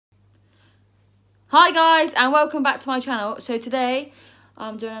Hi guys, and welcome back to my channel. So today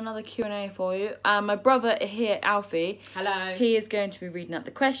I'm doing another Q&A for you. My brother here, Alfie. Hello. He is going to be reading out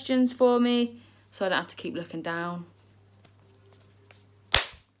the questions for me, so I don't have to keep looking down.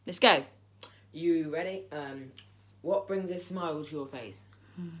 Let's go. You ready? What brings a smile to your face?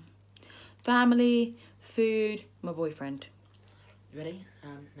 Family, food, my boyfriend. You ready?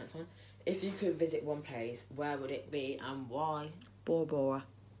 Next one. If you could visit one place, where would it be and why? Bora Bora.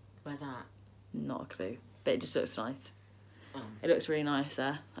 Where's that? Not a clue, but it just looks nice. Oh. It looks really nice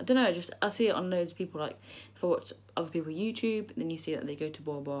there. I don't know, I see it on loads of people, like, if I watch other people YouTube, then you see that they go to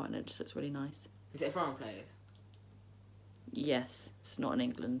Bora Bora and it just looks really nice. Is it a foreign place? Yes, it's not in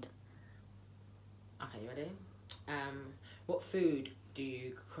England. Okay, you ready? What food do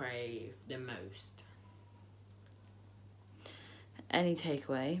you crave the most? Any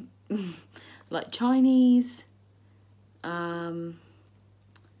takeaway. Like Chinese,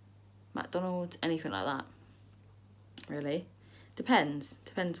 McDonald's, anything like that. Really. Depends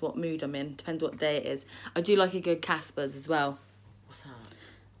what mood I'm in, depends what day it is. I do like a good Casper's as well. What's that?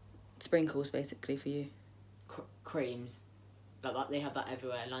 Sprinkles basically for you. Creams. Like they have that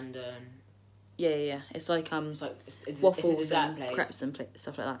everywhere, London. Yeah. It's like it's waffles a and place. crepes and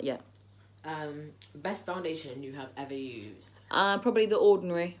stuff like that, yeah. Best foundation you have ever used? Probably The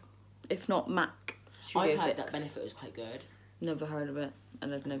Ordinary, if not MAC. I've heard that Benefit was quite good. Never heard of it,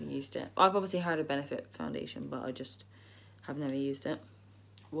 and I've never used it. I've obviously heard of Benefit foundation, but I just have never used it.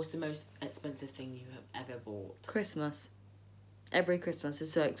 What's the most expensive thing you have ever bought? Christmas. Every Christmas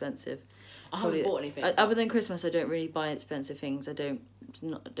is so expensive. I haven't bought anything. Other than Christmas, I don't really buy expensive things. I don't.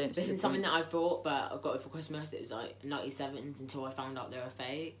 This is something that I bought, but I got it for Christmas. It was like 97s until I found out they were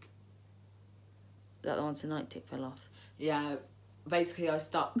fake. Is that the ones the night tick fell off? Yeah, basically I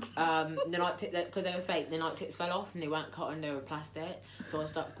stuck the night tick because they were fake. The night ticks fell off and they weren't cotton; they were plastic. So I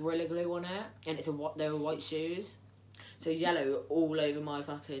stuck Gorilla Glue on it, and they were white shoes, so yellow all over my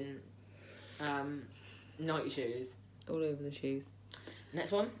fucking night shoes. All over the shoes.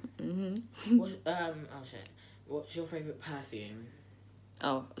 Next one. Mhm. Oh shit! What's your favourite perfume?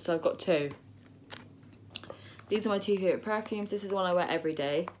 Oh, so I've got two. These are my two favourite perfumes. This is one I wear every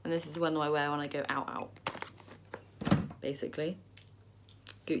day, and this is one I wear when I go out. Basically.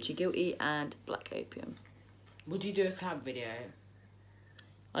 Gucci Guilty and Black Opium. Would you do a collab video?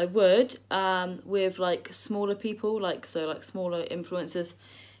 I would, with like smaller people, like smaller influencers.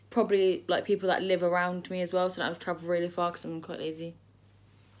 Probably like people that live around me as well, so I don't have to travel really far because I'm quite lazy.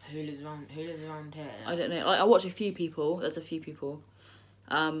 Who lives around here? I don't know. Like I watch a few people. There's a few people.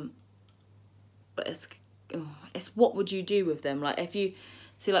 But it's what would you do with them? Like if you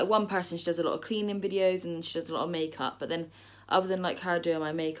see like one person, she does a lot of cleaning videos and she does a lot of makeup, but then other than like her doing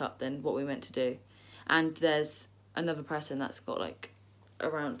my makeup, then what we meant to do. And there's another person that's got like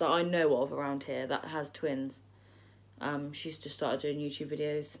around that I know of around here that has twins. She's just started doing YouTube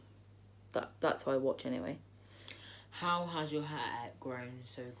videos. That's how I watch anyway. How has your hair grown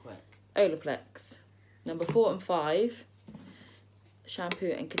so quick? Olaplex. Number 4 and 5.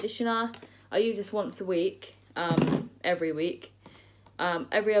 Shampoo and conditioner. I use this once a week. Every week.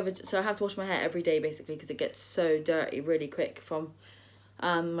 So I have to wash my hair every day basically because it gets so dirty really quick from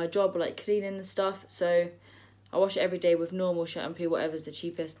my job, like cleaning and stuff. So I wash it every day with normal shampoo, whatever's the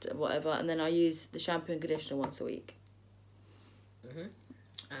cheapest, whatever, and then I use the shampoo and conditioner once a week.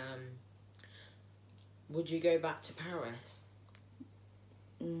 Would you go back to Paris?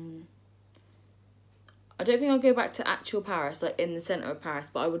 I don't think I'll go back to actual Paris, like in the centre of Paris,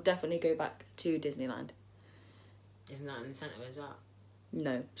 but I would definitely go back to Disneyland. Isn't that in the centre as well?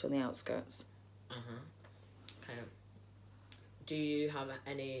 No, it's on the outskirts. Okay. Do you have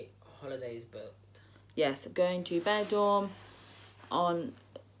any holidays booked? Yes, I'm going to Benidorm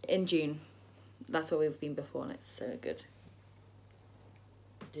in June. That's where we've been before, and it's so good.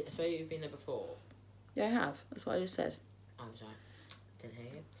 So you've been there before? Yeah, I have. That's what I just said. Oh, I'm sorry. Didn't hear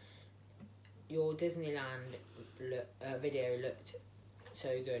you. Your Disneyland video looked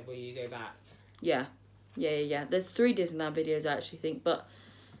so good. Will you go back? Yeah. There's 3 Disneyland videos I actually think, but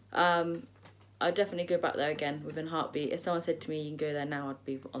I'd definitely go back there again within a heartbeat. If someone said to me, you can go there now, I'd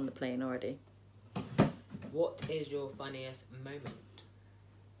be on the plane already. What is your funniest moment?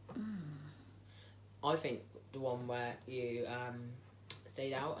 I think the one where you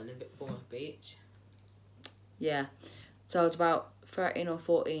stayed out on the Bournemouth beach. Yeah. So I was about 13 or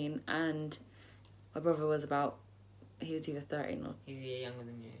 14 and my brother was he was either 13 or... He's a year younger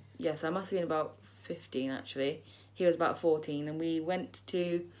than you. Yeah, so I must have been about 15 actually. He was about 14 and we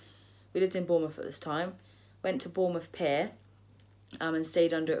lived in Bournemouth at this time, went to Bournemouth Pier and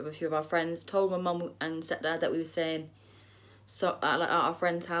stayed under it with a few of our friends, told my mum and stepdad that we were staying like at our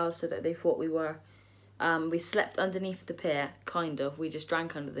friend's house so that they thought we were We slept underneath the pier, kind of. We just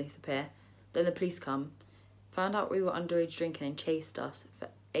drank underneath the pier. Then the police come, found out we were underage drinking and chased us for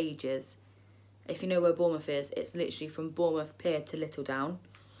ages. If you know where Bournemouth is, it's literally from Bournemouth Pier to Little Down.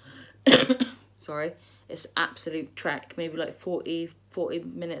 Sorry. It's absolute trek, maybe like 40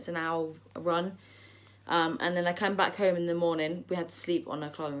 minutes an hour run. And then I came back home in the morning. We had to sleep on a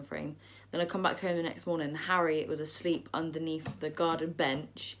climbing frame. Then I come back home the next morning. Harry was asleep underneath the garden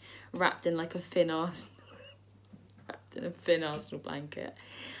bench, wrapped in like a thin Arsenal blanket.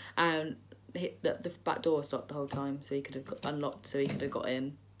 And the back door was locked the whole time, so he could have got unlocked, so he could have got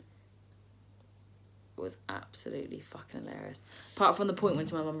in. It was absolutely fucking hilarious. Apart from the point when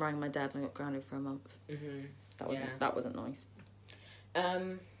my mum rang my dad and I got grounded for a month. That wasn't nice.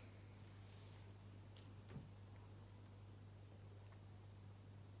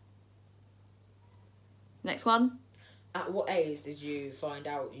 Next one. At what age did you find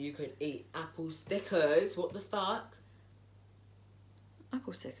out you could eat apple stickers? What the fuck?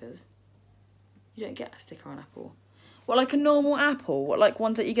 Apple stickers? You don't get a sticker on apple. What, like a normal apple? What, like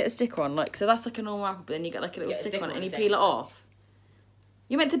ones that you get a sticker on? Like, so that's like a normal apple, but then you get like a little sticker on it and you peel it off.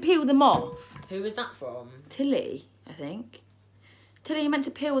 You're meant to peel them off. Who was that from? Tilly, I think. Tilly, you're meant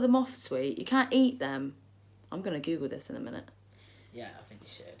to peel them off, sweet. You can't eat them. I'm going to Google this in a minute. Yeah, I think you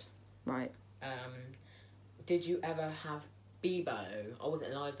should. Right. Did you ever have Bebo? I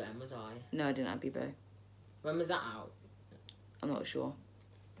wasn't alive then, was I? No, I didn't have Bebo. When was that out? I'm not sure.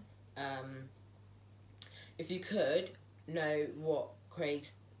 If you could know what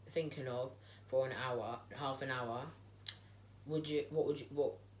Craig's thinking of for an hour, half an hour, would you?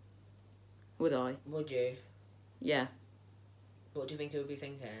 Would I? Would you? Yeah. What do you think he would be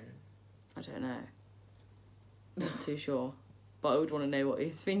thinking? I don't know. Not too sure. But I would want to know what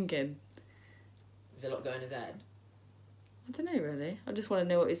he's thinking. There's a lot going in his head. I don't know, really. I just want to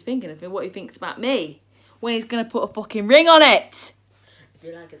know what he's thinking. What he thinks about me. When he's going to put a fucking ring on it. If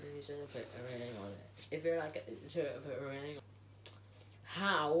you like it, then you should put a ring on it. If you like it, you should put a ring on it.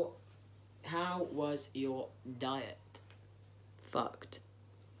 How was your diet? Fucked.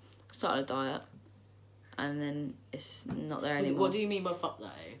 Started a diet. And then it's not there anymore. What do you mean by fuck, though?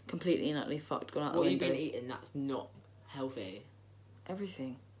 Completely and utterly fucked. Gone out the What window. you've been eating that's not healthy?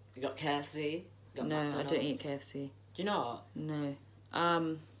 Everything. You got KFC? You got No, McDonald's? I don't eat KFC. Do you not? No. I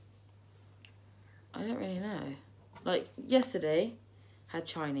don't really know. Like, yesterday, had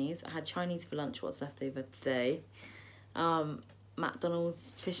Chinese. I had Chinese for lunch, what's left over today.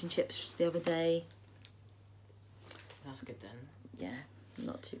 McDonald's fish and chips the other day. That's good then. Yeah,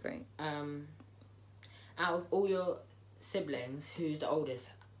 not too great. Out of all your siblings, who's the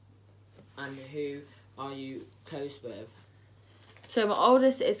oldest? And who are you close with? So my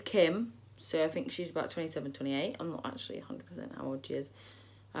oldest is Kim. So I think she's about 27, 28. I'm not actually 100% how old she is.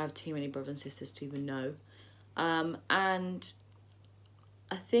 I have too many brothers and sisters to even know. And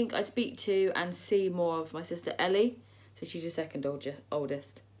I think I speak to and see more of my sister Ellie. So she's the second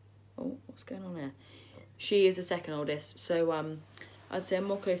oldest. Oh, what's going on there? She is the second oldest. So I'd say I'm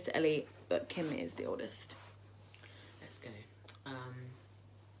more close to Ellie, but Kim is the oldest. Let's go.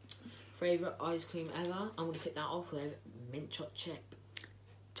 Favourite ice cream ever? I'm going to pick that off with mint chocolate chip.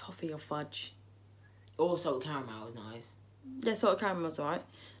 Toffee or fudge? Or salted caramel is nice. Yeah, salted caramel's alright.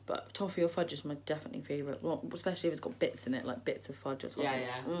 But toffee or fudge is my definitely favourite. Well, especially if it's got bits in it, like bits of fudge or toffee. Yeah,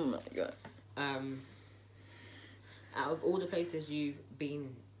 yeah. Oh my god. Out of all the places you've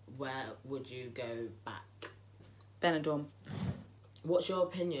been, where would you go back? Benidorm. What's your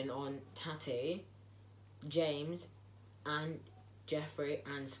opinion on Tatty, James, and Jeffrey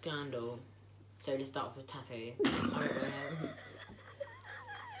and Scandal? So let's start with Tatty.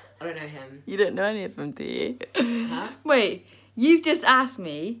 I don't know him. You don't know any of them, do you? Huh? Wait, you've just asked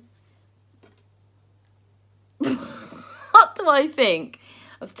me what do I think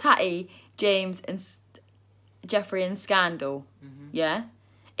of Tatty, James, and Jeffrey and Scandal? Mm-hmm. Yeah?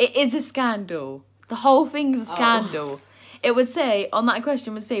 It is a scandal. The whole thing's a scandal. Oh. It would say, on that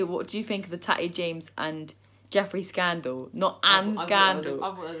question, would say, what do you think of the Tatty, James, and Jeffrey scandal? Not and scandal.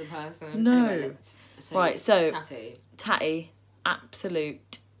 I thought it was a person. No. Anyway, so Tatty. Tatty,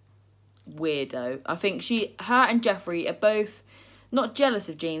 absolute weirdo. I think her and Jeffrey are both not jealous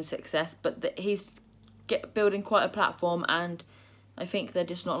of James' success, but that he's building quite a platform, and I think they're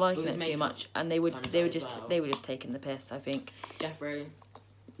just not liking it too much, and they were just taking the piss. I think. Jeffrey.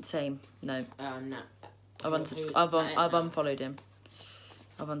 Same. No. No. I've unfollowed him.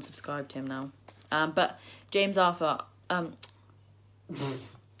 I've unsubscribed him now. But James Arthur.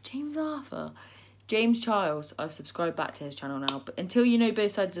 James Charles, I've subscribed back to his channel now. But until you know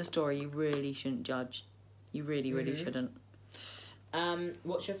both sides of the story, you really shouldn't judge. You really, really shouldn't.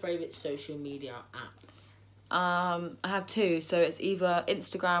 What's your favourite social media app? I have two, so it's either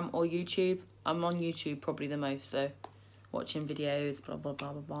Instagram or YouTube. I'm on YouTube probably the most, though. Watching videos, blah, blah,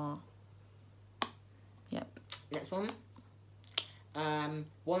 blah, blah, blah. Yep. Next one.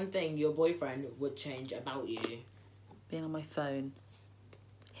 One thing your boyfriend would change about you. Being on my phone.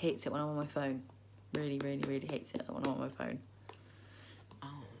 Hates it when I'm on my phone. Really, really, really hates it when I'm on my phone.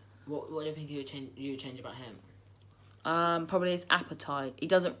 Oh. What do you think you would change about him? Probably his appetite.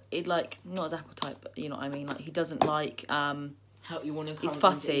 He'd like, not his appetite, but you know what I mean. Like, he doesn't like, Help you want to. He's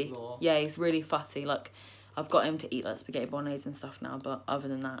fussy. Yeah, he's really fussy. Like, I've got him to eat like spaghetti bolognese and stuff now, but other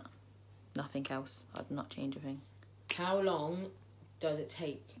than that, nothing else. I'd not change a thing. How long does it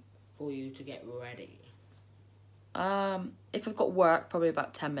take for you to get ready? If I've got work, probably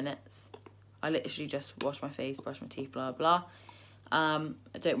about 10 minutes. I literally just wash my face, brush my teeth, blah, blah. I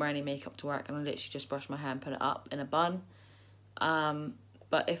don't wear any makeup to work, and I literally just brush my hair and put it up in a bun.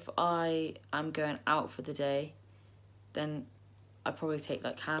 But if I am going out for the day, then I probably take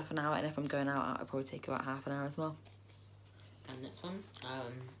like half an hour, and if I'm going out, I probably take about half an hour as well. And next one.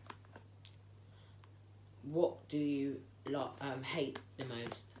 What do you hate the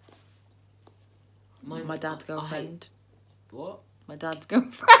most? My dad's girlfriend. What? My dad's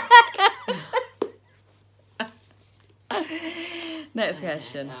girlfriend. Next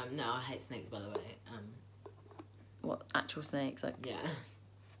question. No, I hate snakes, by the way. What, actual snakes? Like, yeah.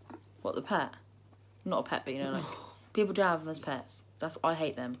 what, the pet? Not a pet, but you know, like, people do have them as pets. I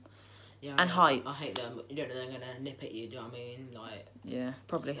hate them. Yeah, and heights. I hate them. You don't know they're gonna nip at you. Do you know what I mean? Like. Yeah,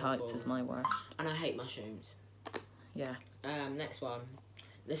 probably heights is my worst. And I hate mushrooms. Yeah. Next one.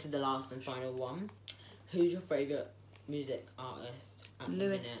 This is the last and final one. Who's your favourite music artist at the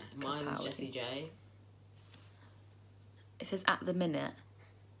minute? Mine's Jessie J. It says at the minute.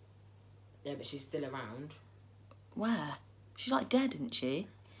 Yeah, but she's still around. Where? She's like dead, isn't she?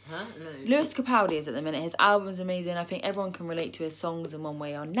 Huh? No. Lewis Capaldi is at the minute. His album's amazing. I think everyone can relate to his songs in one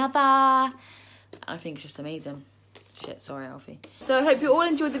way or another. I think it's just amazing. Shit, sorry, Alfie. So I hope you all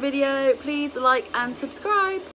enjoyed the video. Please like and subscribe.